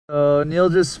So Neil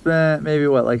just spent maybe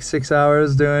what, like 6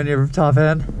 hours doing your top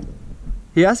end?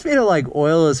 He asked me to like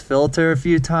oil his filter a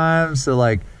few times to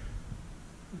like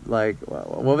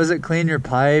what was it, clean your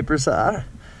pipe or something.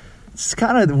 It's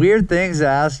kind of weird things to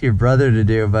ask your brother to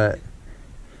do, but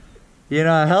you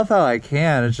know, I help how I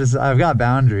can. It's just I've got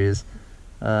boundaries.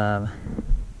 So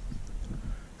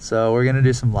we're gonna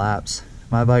do some laps.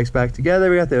 My bike's back together.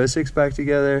 We got the 06 back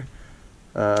together.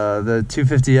 The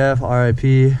 250F,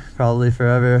 RIP, probably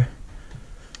forever.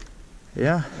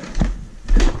 Yeah.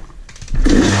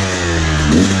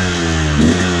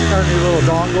 Got a new little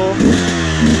dongle.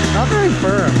 Not very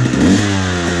firm.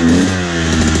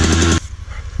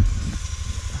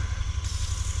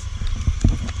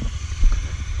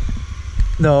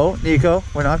 No, Nico,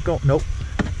 we're not going. Nope.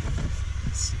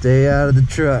 Stay out of the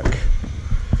truck.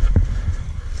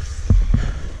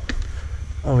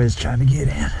 Always trying to get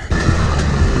in.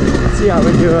 Let's see how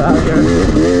we do out here.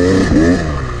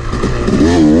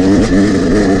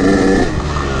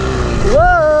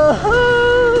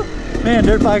 Whoa! Man,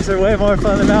 dirt bikes are way more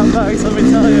fun than mountain bikes, let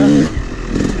me tell you.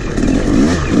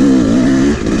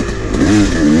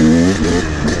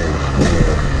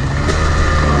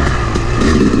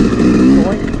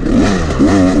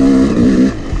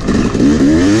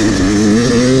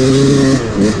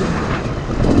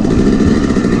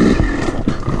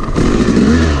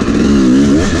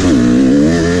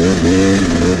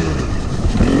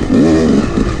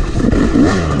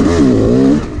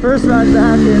 First ride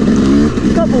back in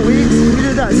a couple weeks. We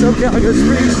did that SoCal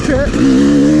Springs trip,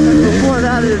 and before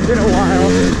that it had been a while.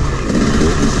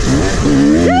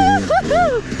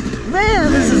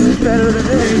 Man, this is better than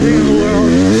anything in the world.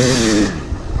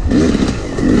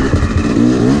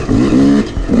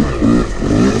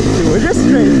 Dude, we're just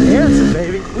straight dancing,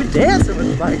 baby. We're dancing with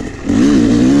the bike.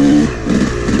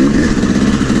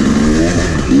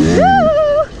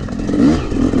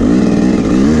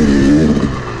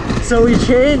 So we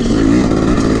changed,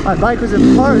 my bike was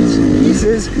in parts,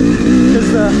 pieces,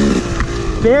 because the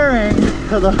bearing,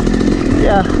 or the,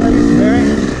 yeah, I guess the bearing,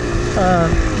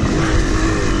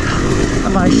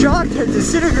 my shock had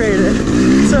disintegrated,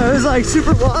 so it was like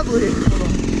super wobbly.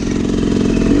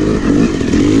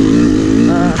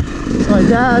 So my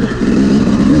dad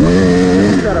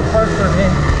got a part for me,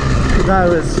 because I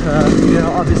was, you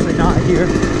know, obviously not here.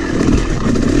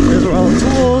 There's where all the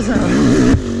tools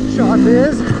and shop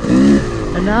is,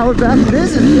 and now we're back in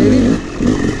business, baby.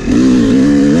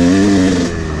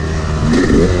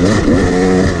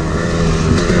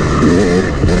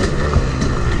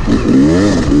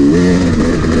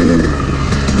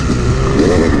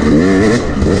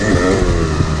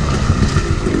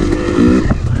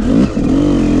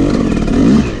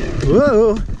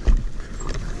 Whoa.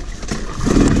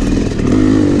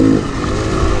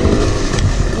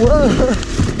 Whoa.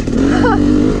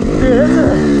 Dude,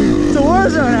 it's a war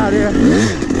zone out here.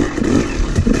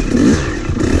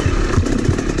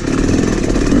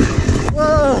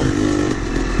 Whoa!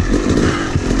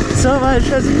 So much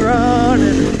has grown,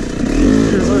 and it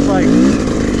just looks like,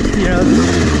 you know,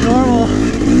 normal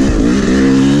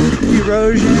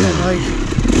erosion and like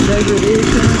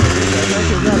degradation. What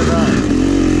is that about?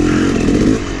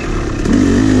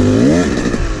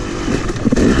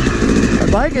 My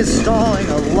bike is stalling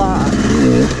a lot.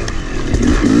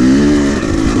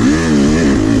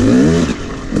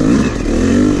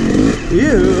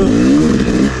 Ew.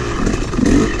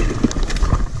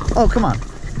 Oh, come on.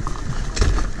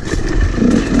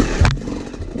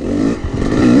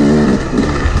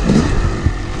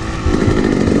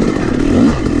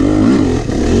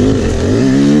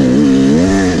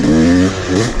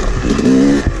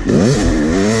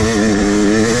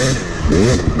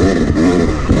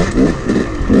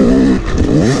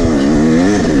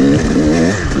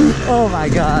 Oh my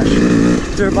gosh,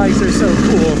 dirt bikes are so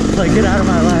cool. Like, get out of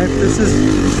my life. This is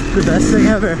the best thing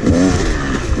ever.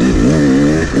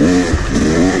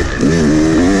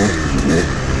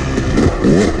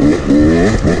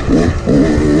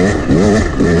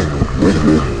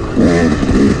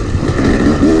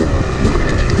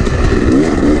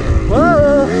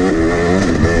 Whoa!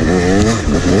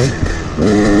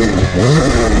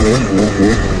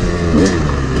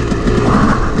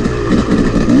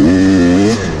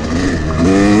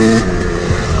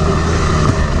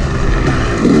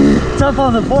 Tough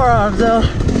on the forearms though,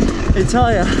 I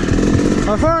tell ya.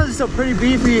 My forearms are still pretty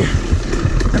beefy.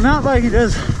 The mountain biking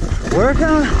does work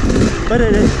on, but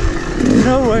it is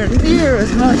nowhere near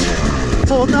as much. It's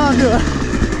holding on to a,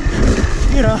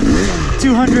 you know,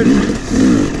 200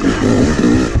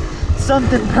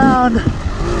 something pound,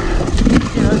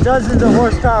 you know, dozens of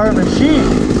horsepower machine.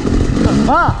 Come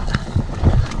on.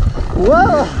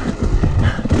 Whoa.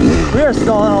 We are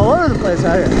stalling all over the place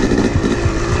out here.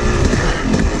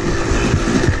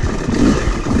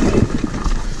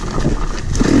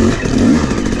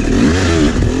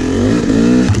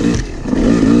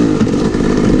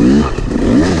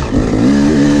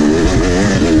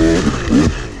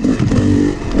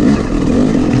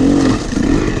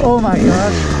 Oh my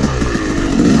gosh.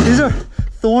 These are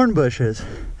thorn bushes.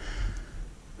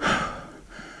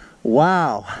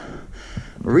 Wow.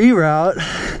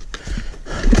 Reroute.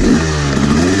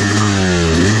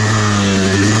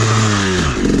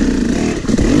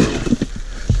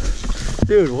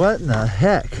 Dude, what in the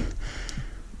heck?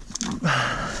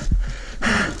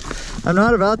 I'm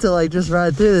not about to like just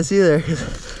ride through this either, because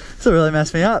this will really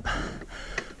mess me up.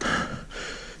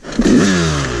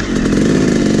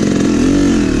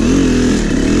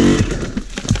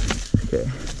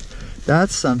 Okay,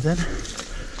 that's something.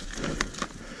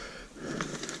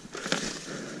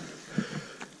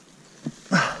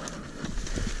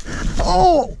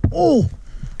 Oh, oh,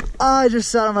 I just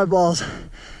sat on my balls.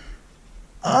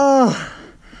 Oh,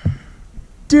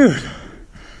 dude.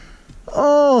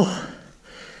 Oh,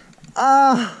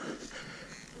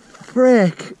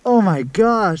 frick. Oh my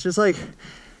gosh. It's like,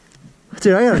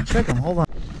 dude, I gotta check them. Hold on.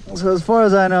 So as far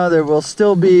as I know, there will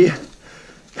still be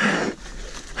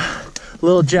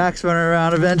little jacks running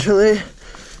around eventually,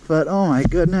 but oh my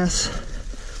goodness.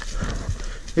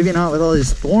 Maybe not with all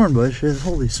these thorn bushes.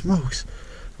 Holy smokes.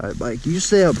 All right, bike, you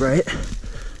stay upright.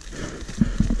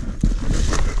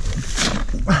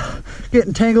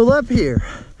 Getting tangled up here.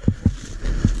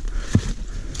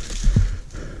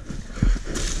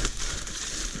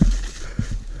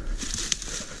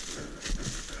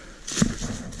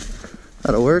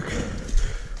 That'll work.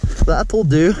 That'll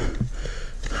do.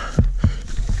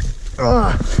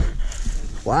 Oh,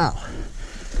 wow.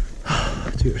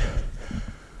 Dude.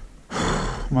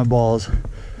 My balls.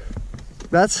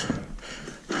 It's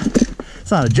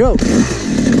not a joke.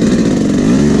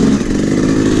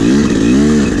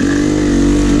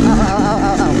 Ow, ow, ow,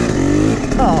 ow, ow.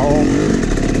 Oh,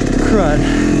 crud.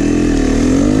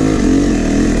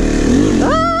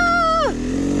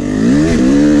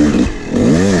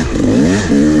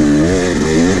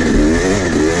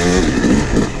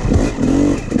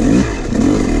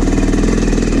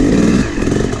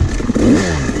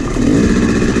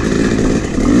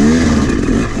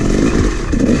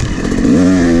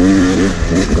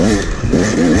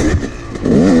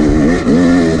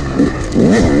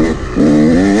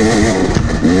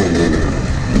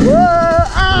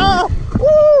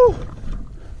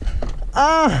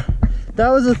 Ah! That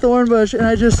was a thorn bush, and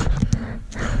it just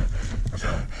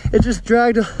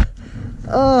dragged.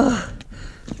 Oh,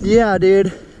 yeah,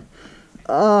 dude.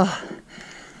 Oh,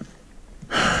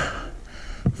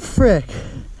 frick,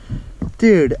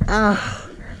 dude.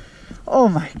 Oh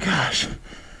my gosh,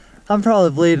 I'm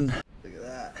probably bleeding. Look at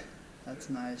that. That's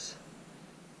nice.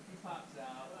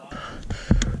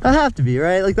 I have to be,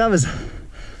 right? Like, that was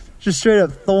just straight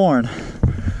up thorn.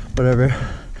 Whatever.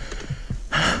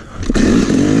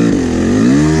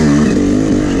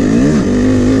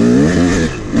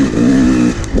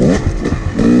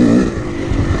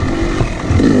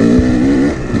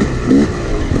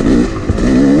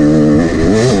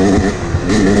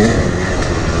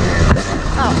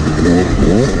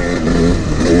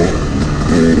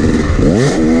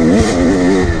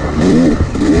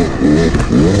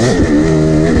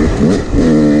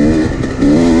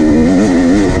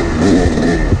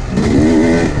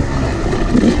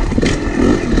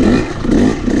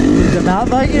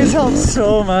 Mountain biking has helped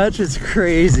so much, it's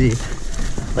crazy.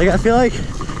 Like, I feel like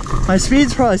my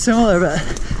speed's probably similar, but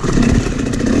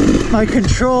my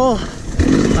control,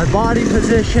 my body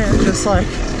position, just like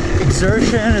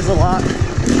exertion is a lot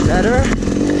better,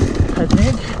 I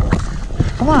think.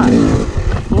 Come on.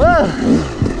 Whoa.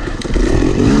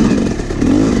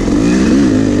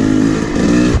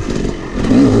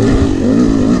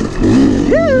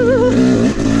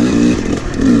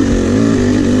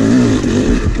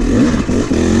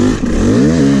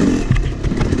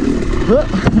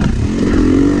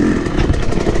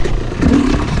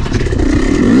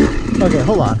 Okay,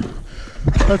 hold on.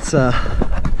 Let's get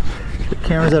the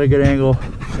cameras at a good angle,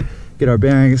 get our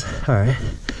bearings. All right,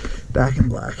 back in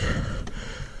black.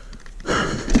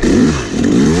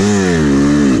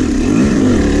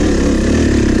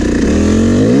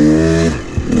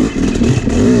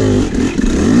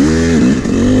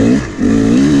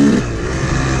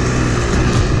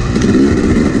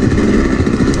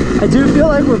 I do feel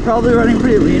like we're probably running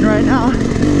pretty lean right now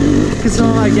because some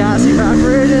of my gas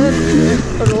evaporated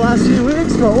over the last few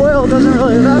weeks, but oil doesn't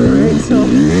really evaporate, so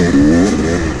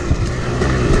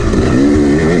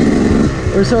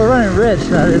we're So we're running rich,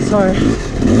 that is, sorry.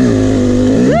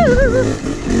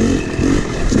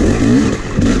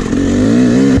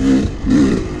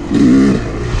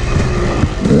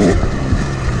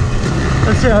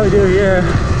 Let's see how we do here.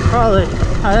 Probably,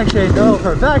 I actually know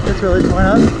for a fact it's really torn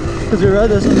up because we rode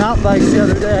this on mountain bikes the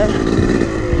other day.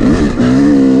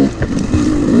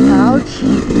 Ouch.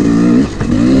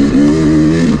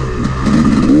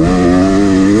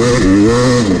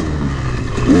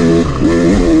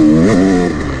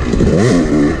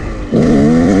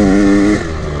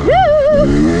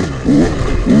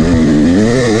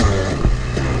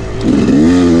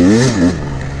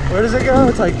 Where does it go?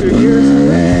 It's like through here or something.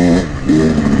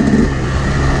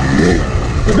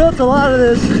 We built a lot of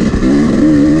this.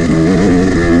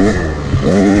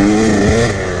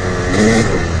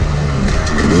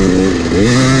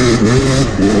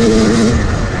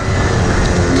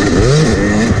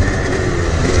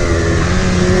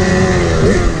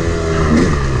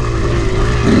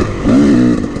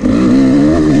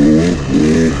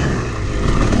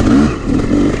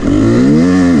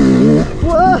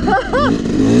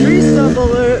 Tree stump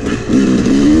alert.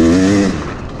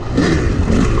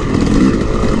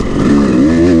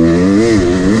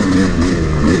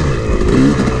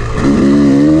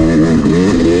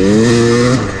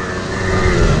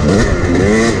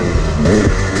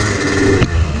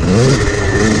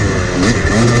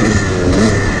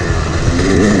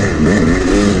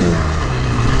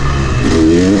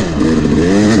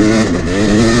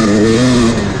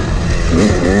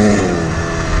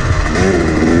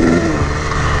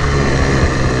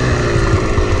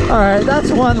 Alright,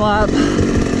 that's one lap.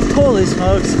 Holy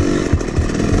smokes.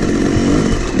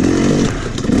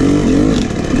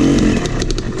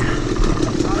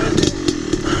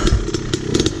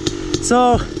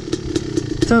 So,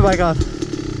 turn the bike off.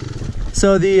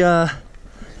 So the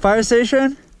fire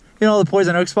station, you know, the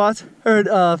poison oak spots,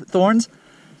 or thorns,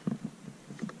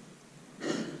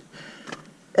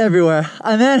 everywhere.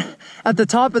 And then at the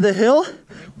top of the hill,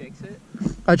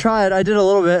 I tried, I did a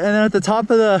little bit, and then at the top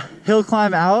of the hill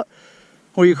climb out,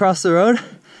 where you cross the road,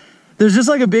 there's just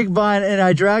like a big vine, and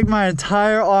I dragged my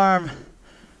entire arm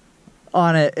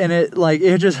on it, and it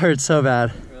just hurts so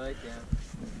bad. Really? Yeah.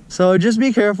 So just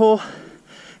be careful.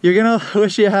 You're gonna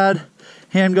wish you had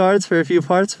hand guards for a few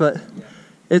parts, but yeah,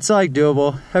 it's like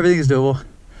doable. Everything's doable.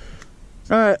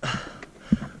 All right,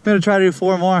 I'm gonna try to do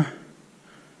 4 more.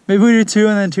 Maybe we do 2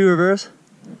 and then 2 reverse.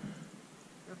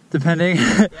 Depending.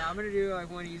 Yeah, I'm gonna do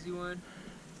like 1 easy one,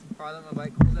 probably let my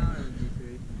bike cool down, and then do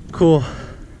 3. Cool.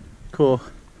 Cool.